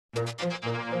We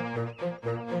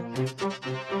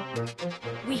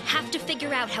have to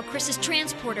figure out how Chris's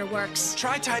transporter works.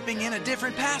 Try typing in a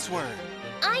different password.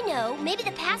 I know. Maybe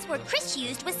the password Chris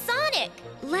used was Sonic.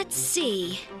 Let's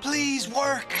see. Please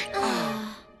work.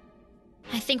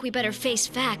 I think we better face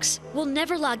facts. We'll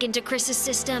never log into Chris's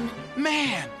system.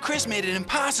 Man, Chris made it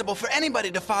impossible for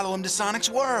anybody to follow him to Sonic's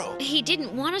world. He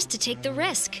didn't want us to take the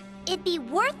risk. It'd be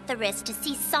worth the risk to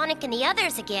see Sonic and the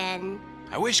others again.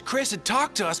 I wish Chris had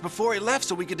talked to us before he left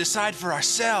so we could decide for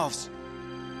ourselves.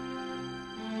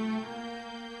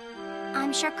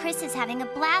 I'm sure Chris is having a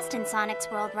blast in Sonic's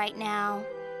world right now.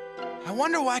 I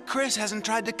wonder why Chris hasn't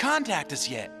tried to contact us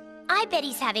yet. I bet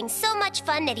he's having so much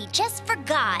fun that he just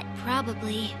forgot.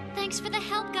 Probably. Thanks for the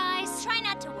help, guys. Try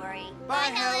not to worry.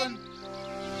 Bye, Helen.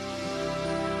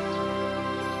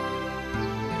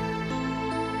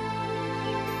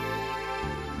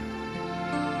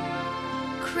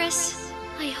 Chris,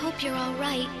 I hope you're all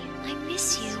right. I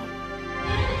miss you.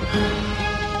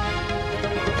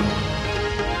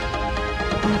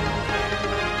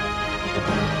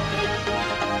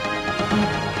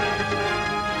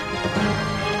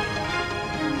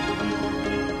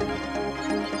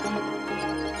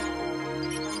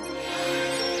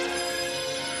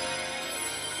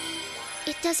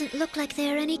 It doesn't look like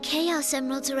there are any Chaos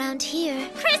Emeralds around here.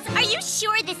 Chris, are you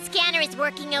sure the scanner is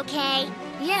working okay?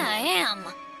 Yeah, I am.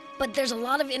 But there's a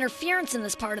lot of interference in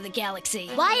this part of the galaxy.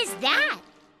 Why is that?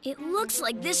 It looks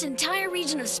like this entire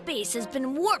region of space has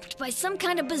been warped by some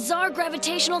kind of bizarre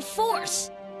gravitational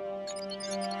force.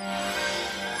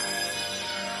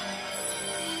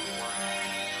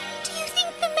 Do you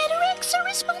think the Meteorics are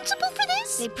responsible for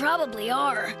this? They probably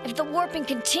are. If the warping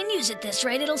continues at this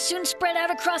rate, it'll soon spread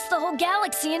out across the whole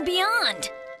galaxy and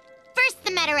beyond. First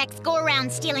the Meteorics go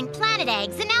around stealing planet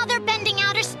eggs, and now they're bending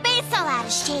outer space all out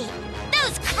of shape.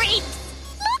 Those creeps!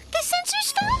 Look, the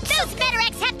sensors found Those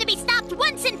Meteorics have to be stopped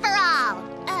once and for all!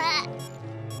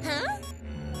 Huh?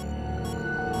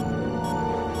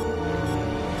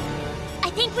 I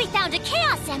think we found a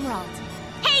Chaos Emerald.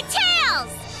 Hey,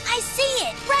 Tails! I see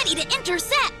it, ready to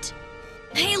intercept.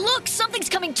 Hey, look! Something's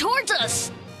coming towards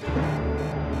us!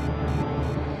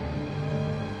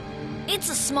 It's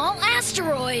a small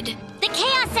asteroid. The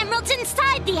Chaos Emerald's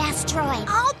inside the asteroid.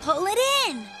 I'll pull it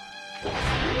in.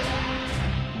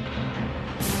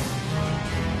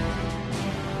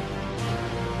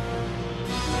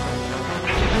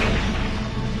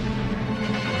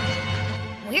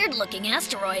 Weird-looking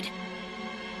asteroid.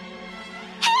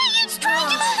 Hey, it's trying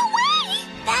to move away!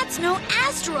 That's no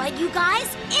asteroid, you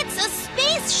guys. It's a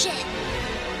spaceship.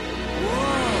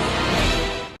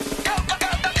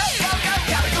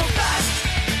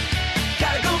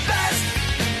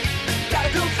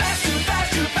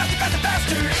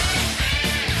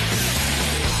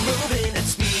 Moving at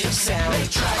speed of sound,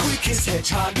 quickest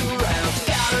hedgehog around.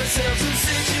 Found ourselves in a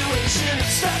situation,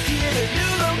 stuck in a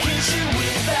new location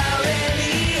without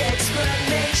any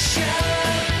explanation.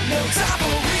 No time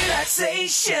for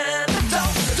relaxation.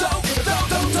 Don't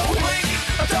blink,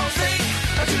 don't think,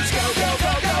 just go.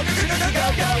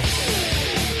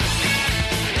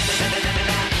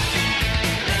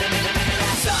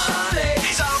 Sonic,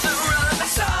 he's on the run.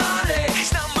 Sonic,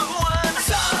 he's number one.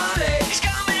 Sonic, he's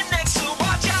coming next, so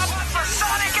watch out for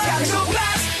Sonic. Gotta go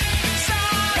fast.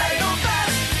 Gotta go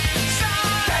fast.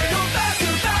 Gotta go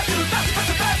faster. Faster.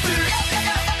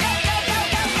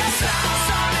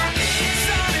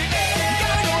 Sonic,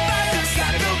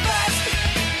 gotta go fast.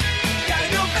 Gotta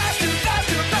go faster.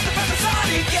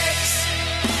 Sonic X.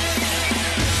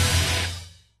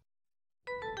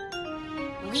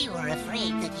 We were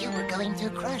afraid that you were going to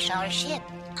crush our ship.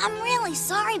 I'm really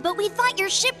sorry, but we thought your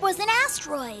ship was an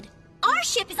asteroid. Our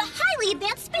ship is a highly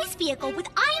advanced space vehicle with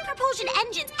ion propulsion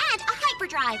engines and a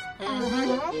hyperdrive.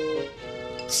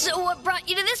 So what brought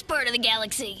you to this part of the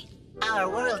galaxy? Our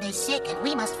world is sick and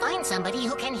we must find somebody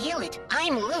who can heal it.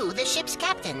 I'm Lou, the ship's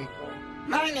captain.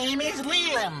 My name is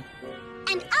Leland.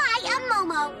 And I am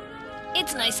Momo.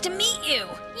 It's nice to meet you.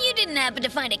 You didn't happen to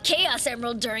find a Chaos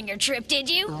Emerald during your trip, did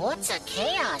you? What's a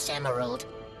Chaos Emerald?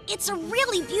 It's a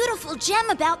really beautiful gem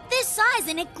about this size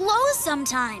and it glows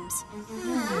sometimes.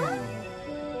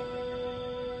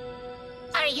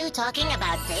 Are you talking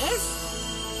about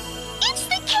this? It's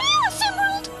the Chaos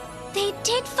Emerald! They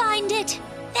did find it.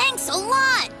 Thanks a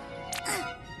lot.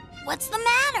 What's the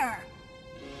matter?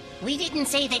 We didn't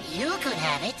say that you could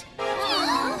have it.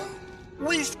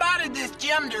 We spotted this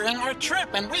gem during our trip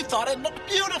and we thought it looked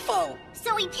beautiful.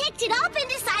 So we picked it up and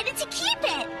decided to keep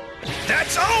it.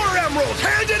 That's our emerald!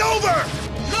 Hand it over!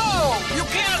 No, you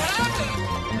can't have it.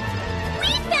 We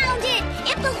found it.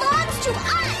 It belongs to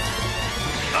us.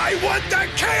 I want that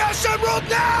Chaos Emerald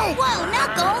now! Whoa,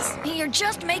 Knuckles! You're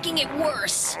just making it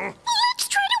worse. Let's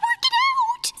try to work it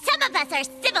out! Some of us are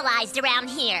civilized around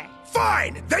here.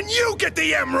 Fine, then you get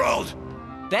the emerald!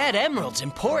 That emerald's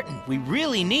important. We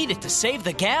really need it to save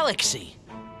the galaxy.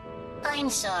 I'm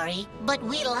sorry, but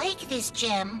we like this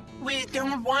gem. We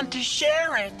don't want to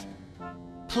share it.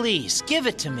 Please, give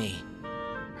it to me.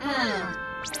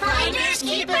 Finders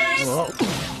keepers! Whoa.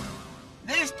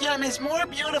 This gem is more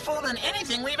beautiful than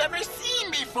anything we've ever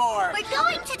seen before. We're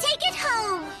going to take it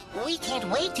home. We can't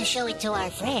wait to show it to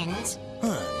our friends.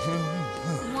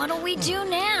 What do we do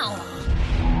now?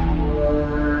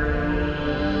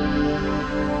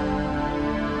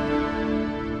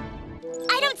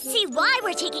 I don't see why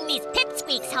we're taking these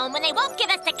pipsqueaks home when they won't give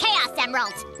us the Chaos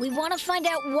Emerald. We want to find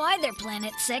out why their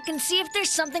planet's sick and see if there's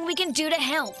something we can do to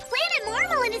help. Planet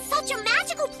Marmalin is such a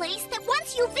magical place that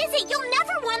once you visit, you'll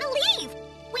never want to leave.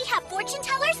 We have fortune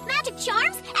tellers, magic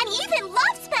charms, and even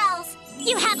love spells.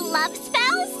 You have love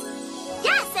spells?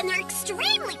 Yes, and they're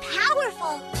extremely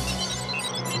powerful.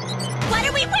 What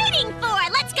are we waiting for?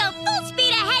 Let's go full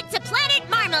speed ahead to Planet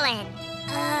Marmalin.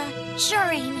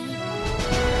 Sure, Amy.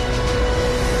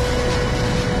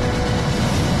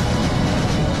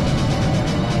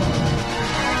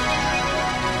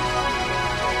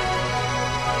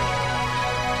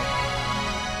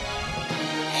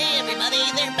 Hey,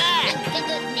 everybody, they're back. Thank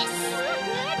goodness.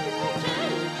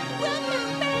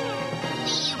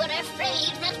 We were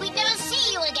afraid that we'd never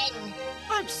see you again.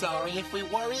 I'm sorry if we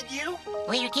worried you.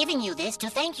 We're giving you this to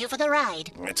thank you for the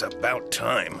ride. It's about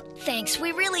time. Thanks,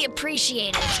 we really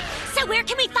appreciate it. So where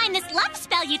can we find this love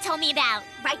spell you told me about?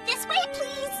 Right this way,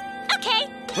 please. Okay.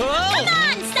 Whoa! Come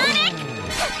on, Sonic!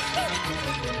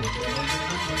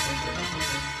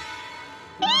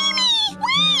 Amy,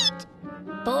 wait!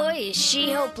 Boy, is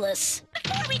she hopeless.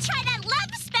 Before we try that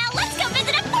love spell, let's go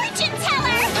visit a fortune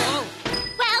teller!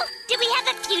 Well, do we have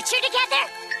a future together?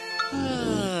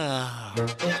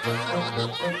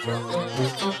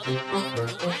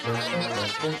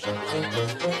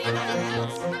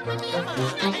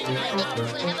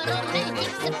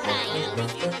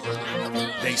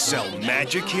 They sell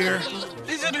magic here?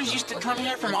 Visitors used to come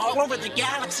here from all over the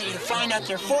galaxy to find out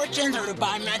their fortunes or to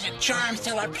buy magic charms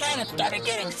till our planet started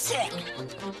getting sick.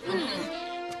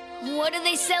 What do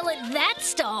they sell at that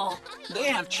stall? They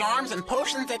have charms and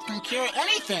potions that can cure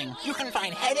anything. You can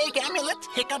find headache amulets,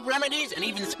 hiccup remedies, and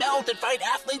even spells that fight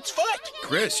Athlete's Foot.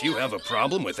 Chris, you have a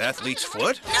problem with Athlete's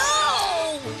Foot?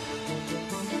 No!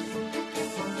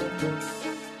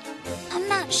 I'm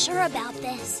not sure about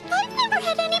this. I've never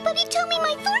had anybody tell me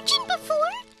my fortune before.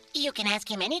 You can ask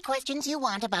him any questions you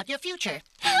want about your future.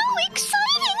 How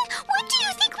exciting! What do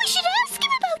you think we should ask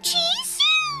him about, Cheese?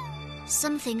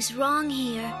 Something's wrong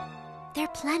here. Their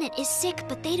planet is sick,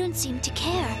 but they don't seem to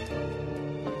care.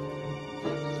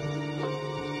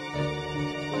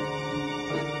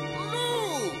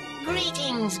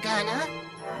 Greetings, Gunner.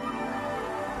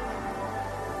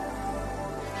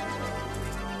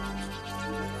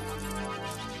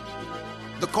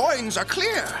 The coins are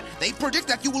clear. They predict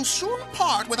that you will soon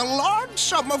part with a large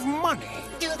sum of money.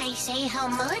 Do they say how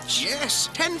much? Yes,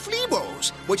 10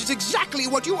 fleabos, which is exactly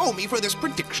what you owe me for this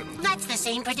prediction. That's the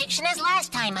same prediction as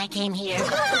last time I came here.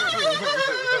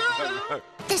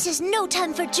 This is no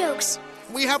time for jokes.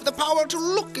 We have the power to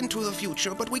look into the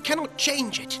future, but we cannot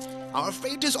change it. Our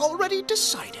fate is already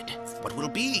decided. What will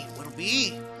be, will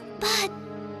be. But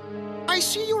I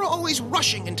see you are always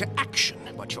rushing into action,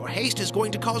 but your haste is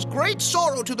going to cause great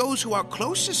sorrow to those who are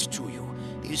closest to you.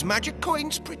 These magic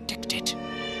coins predict it.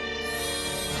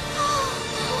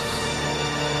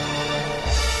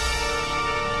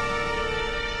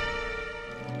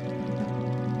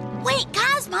 wait,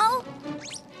 Cosmo!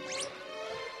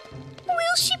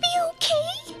 Will she be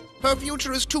okay? Her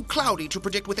future is too cloudy to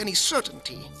predict with any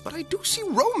certainty, but I do see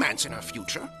romance in her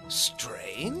future.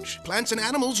 Strange. Plants and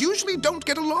animals usually don't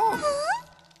get along. Huh?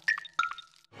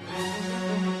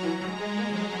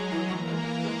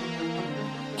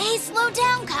 Hey, slow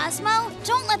down, Cosmo.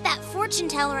 Don't let that fortune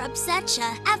teller upset you.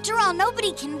 After all,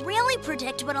 nobody can really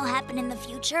predict what'll happen in the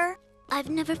future. I've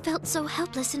never felt so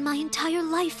helpless in my entire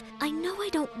life. I know I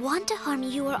don't want to harm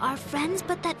you or our friends,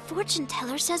 but that fortune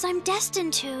teller says I'm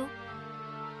destined to.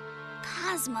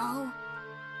 Cosmo.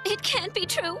 It can't be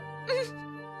true.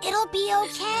 It'll be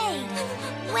okay.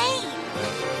 Wait.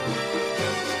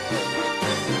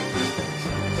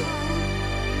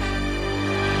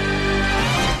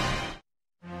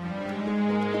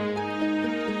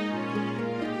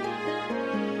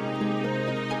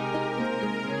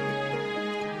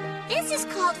 This is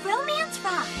called Romance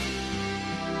Rock.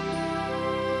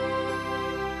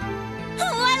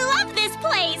 Oh, I love this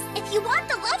place! If you want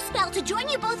the love spell to join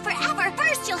you both forever,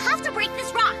 first you'll have to break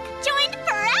this rock. Joined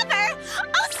forever?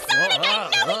 Oh, Sonic, I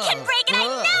know we can break it! I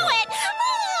know it!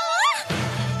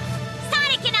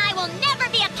 Sonic and I will never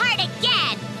be apart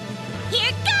again!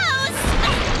 Here goes!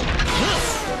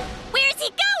 Where's he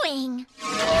going?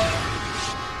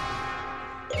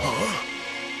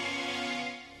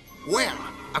 Well,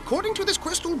 according to this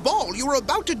crystal ball, you're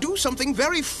about to do something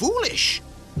very foolish.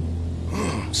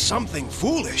 Something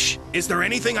foolish? Is there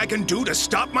anything I can do to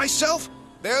stop myself?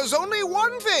 There's only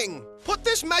one thing. Put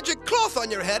this magic cloth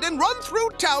on your head and run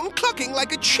through town clucking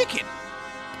like a chicken.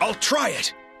 I'll try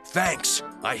it. Thanks.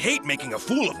 I hate making a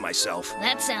fool of myself.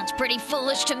 That sounds pretty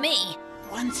foolish to me.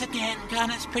 Once again,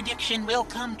 Ghana's prediction will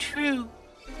come true.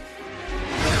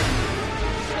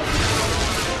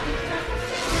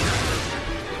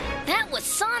 That was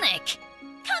Sonic.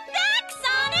 Come back,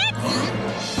 Sonic!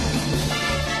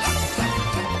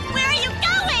 Where are you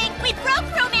going? We broke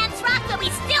Romance Rock, but we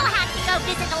still have to go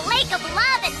visit the Lake of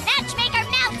Love and Matchmaker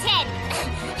Mountain!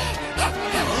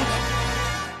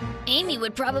 Amy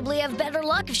would probably have better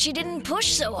luck if she didn't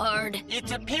push so hard.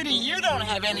 It's a pity you don't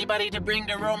have anybody to bring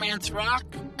to Romance Rock.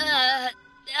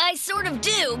 I sort of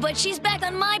do, but she's back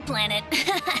on my planet.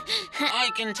 I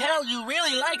can tell you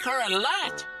really like her a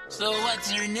lot. So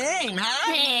what's your name,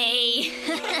 huh? Hey.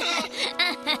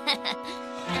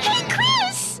 Hey,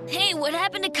 Chris! Hey, what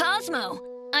happened to Cosmo?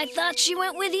 I thought she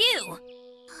went with you.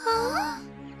 Huh?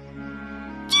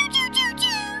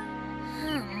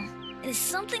 Is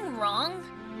something wrong?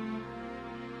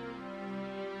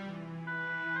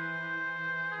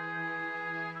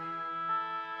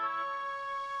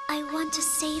 I want to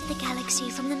save the galaxy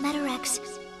from the Meteorex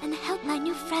and help my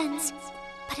new friends,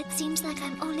 but it seems like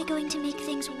I'm only going to make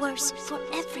things worse for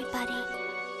everybody.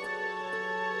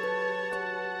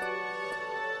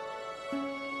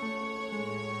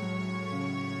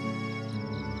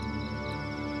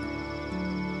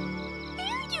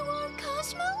 There you are,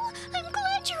 Cosmo. I'm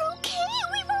glad you're okay.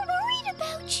 We were worried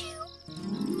about you.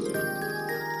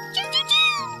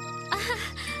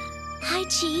 Hi,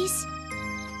 Cheese.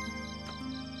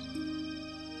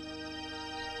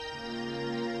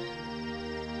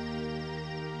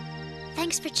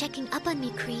 Thanks for checking up on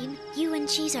me, Cream. You and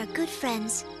Cheese are good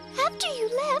friends. After you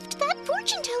left, that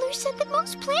fortune teller said that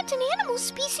most plant and animal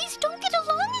species don't get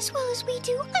along as well as we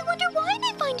do. I wonder why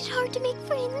they find it hard to make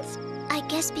friends. I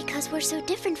guess because we're so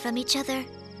different from each other.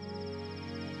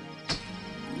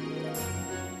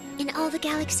 In all the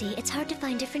galaxy, it's hard to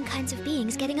find different kinds of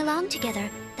beings getting along together.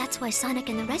 That's why Sonic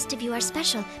and the rest of you are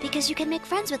special, because you can make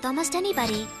friends with almost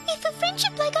anybody. If a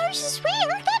friendship like ours is rare,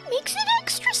 that makes it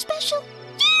extra special.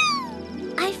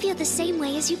 I feel the same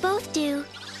way as you both do.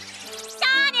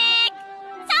 Sonic!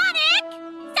 Sonic!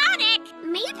 Sonic!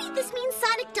 Maybe this means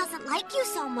Sonic doesn't like you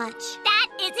so much. That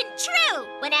isn't true!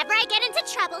 Whenever I get into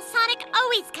trouble, Sonic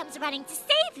always comes running to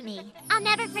save me. I'll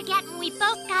never forget when we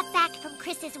both got back from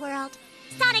Chris's world.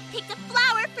 Sonic picked a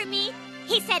flower for me.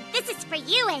 He said, "This is for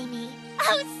you, Amy."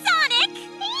 Oh, Sonic!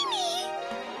 Amy!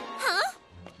 Huh?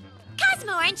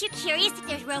 Cosmo, aren't you curious if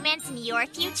there's romance in your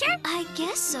future? I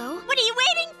guess so. What are you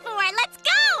waiting for? Let's go!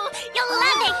 You'll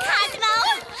love it, Cosmo!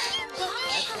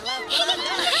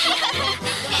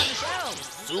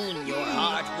 Soon your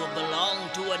heart will belong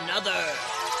to another.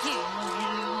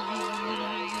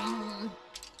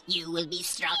 You will be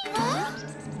struck.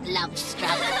 Love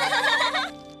struck.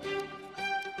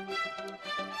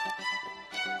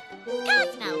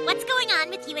 Cosmo, what's going on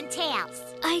with you and Tails?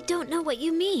 I don't know what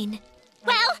you mean.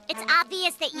 Well, it's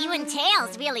obvious that you and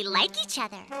Tails really like each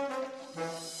other.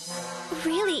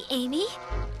 Really, Amy?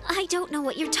 I don't know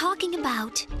what you're talking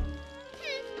about.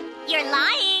 You're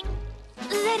lying.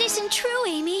 That isn't true,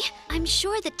 Amy. I'm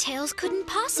sure that Tails couldn't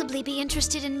possibly be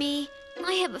interested in me.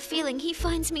 I have a feeling he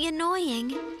finds me annoying.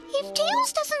 If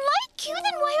Tails doesn't like you,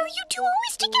 then why are you two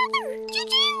always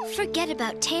together? Forget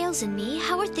about Tails and me.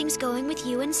 How are things going with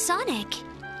you and Sonic?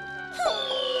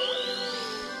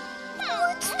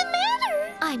 What's the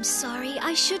matter? I'm sorry.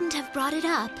 I shouldn't have brought it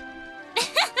up.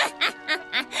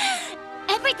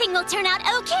 Everything will turn out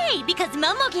okay, because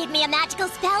Momo gave me a magical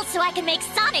spell so I can make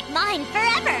Sonic mine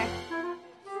forever.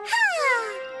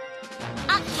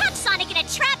 I'll catch Sonic in a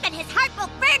trap and his heart will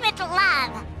burn with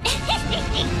love.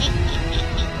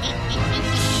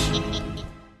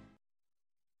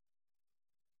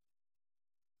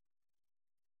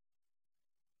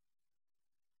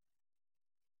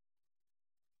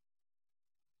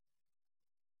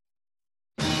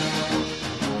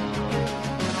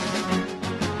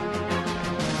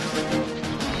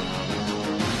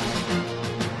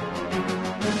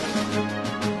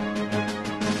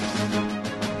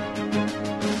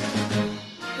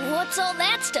 What's all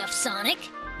that stuff, Sonic?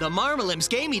 The Marmalims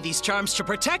gave me these charms to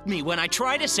protect me when I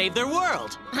try to save their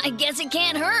world. I guess it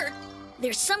can't hurt.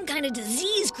 There's some kind of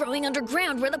disease growing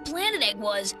underground where the planet egg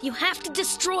was. You have to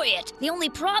destroy it. The only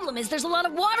problem is there's a lot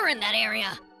of water in that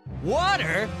area.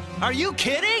 Water? Are you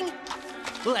kidding?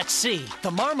 Let's see.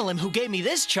 The Marmalim who gave me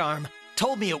this charm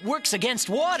told me it works against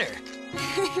water.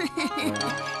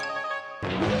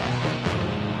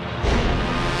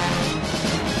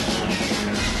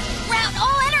 Route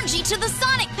all energy to the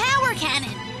Sonic Power Cannon.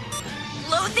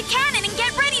 Load the cannon and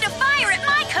get ready to fire at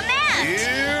my command.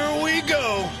 Here we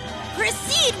go.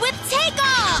 Proceed with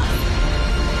takeoff.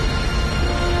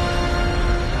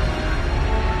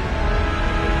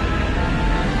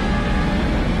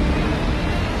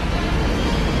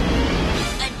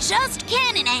 Adjust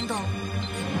cannon angle.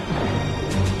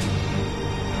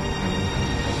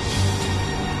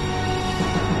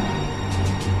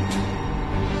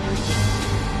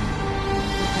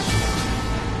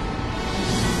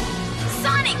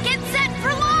 Sonic, get set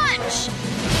for launch!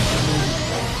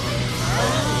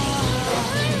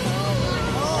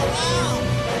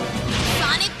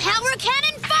 Sonic Power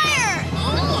Cannon fire!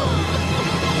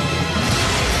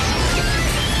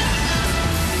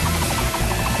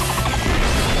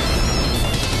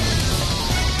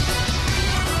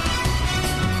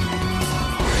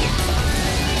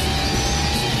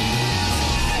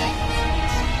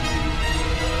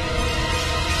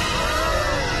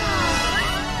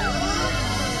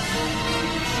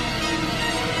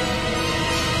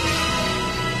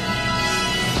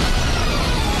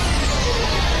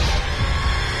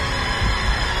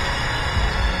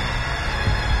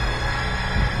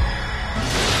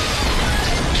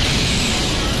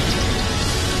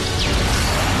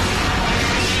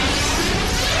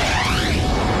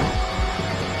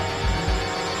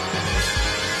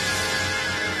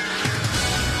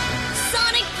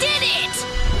 Sonic did it!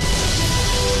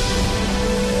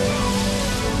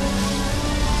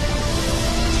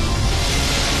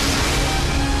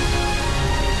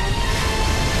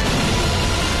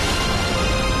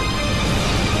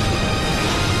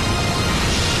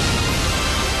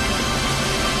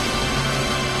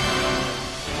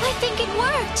 I think it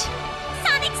worked.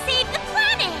 Sonic saved the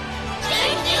planet!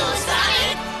 Thank you,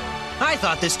 Sonic! I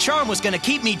thought this charm was gonna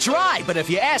keep me dry, but if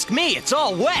you ask me, it's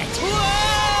all wet.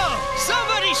 Whoa!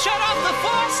 Somebody shut off the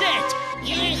faucet!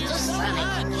 Here's the Sonic.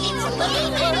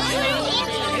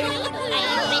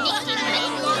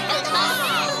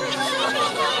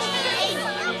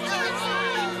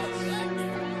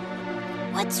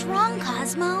 What's wrong,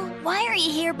 Cosmo? Why are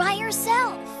you here by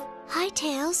yourself? Hi,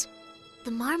 Tails.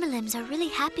 The Marmalims are really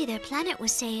happy their planet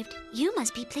was saved. You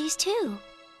must be pleased too.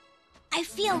 I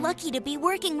feel lucky to be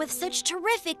working with such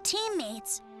terrific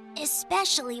teammates,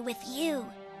 especially with you.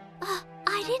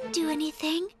 I didn't do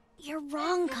anything. You're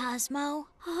wrong, Cosmo.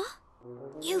 Huh?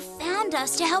 You found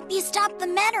us to help you stop the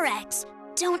Meteor-X.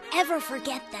 Don't ever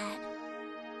forget that.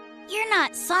 You're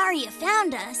not sorry you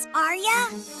found us, are ya?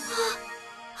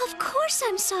 Of course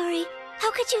I'm sorry.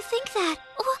 How could you think that?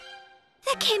 Oh,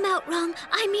 that came out wrong.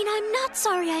 I mean, I'm not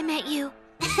sorry I met you.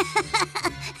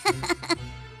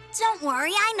 Don't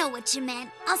worry, I know what you meant.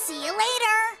 I'll see you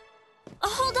later.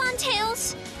 Hold on,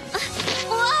 Tails.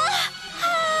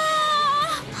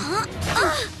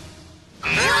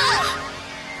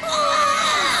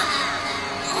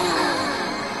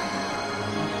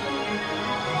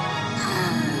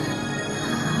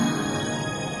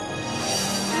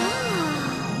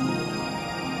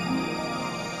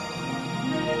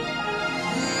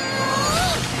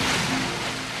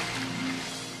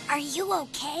 Are you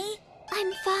okay?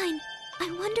 I'm fine. I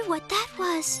wonder what that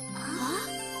was.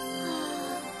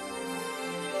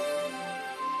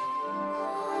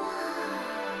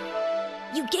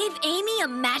 You gave Amy a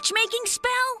matchmaking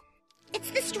spell?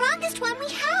 It's the strongest one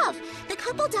we have. The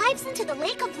couple dives into the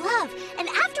lake of love and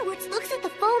afterwards looks at the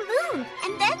full moon.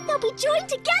 And then they'll be joined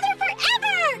together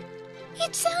forever!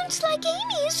 It sounds like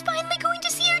Amy is finally going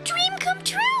to see her dream come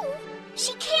true.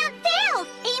 She can't fail!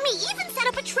 Amy even set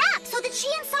up a trap so that she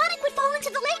and Sonic would fall into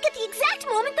the lake at the exact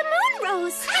moment the moon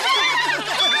rose.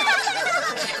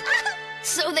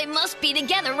 So they must be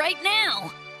together right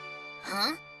now.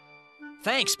 Huh?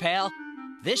 Thanks, pal.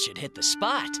 This should hit the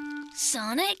spot.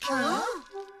 Sonic?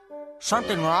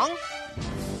 Something wrong?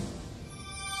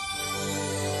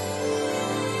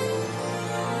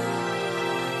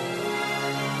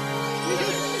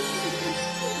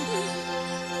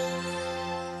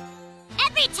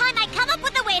 Every time I come up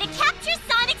with a way to capture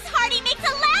Sonic's heart, he makes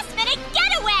a last-minute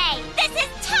getaway! This is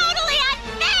totally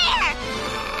unfair!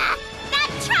 That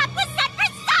trap was set for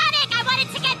Sonic! I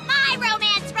wanted to get my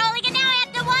romance rolling, and now I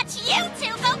have to watch you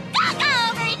two go gaga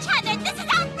over each other! This is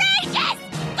outrageous!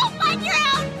 Go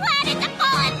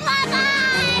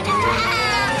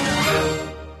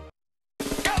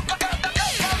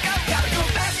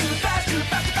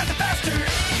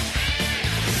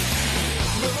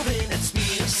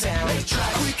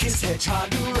quickest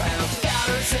hedgehog around. Got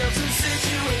ourselves a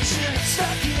situation,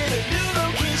 stuck in a new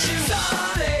location.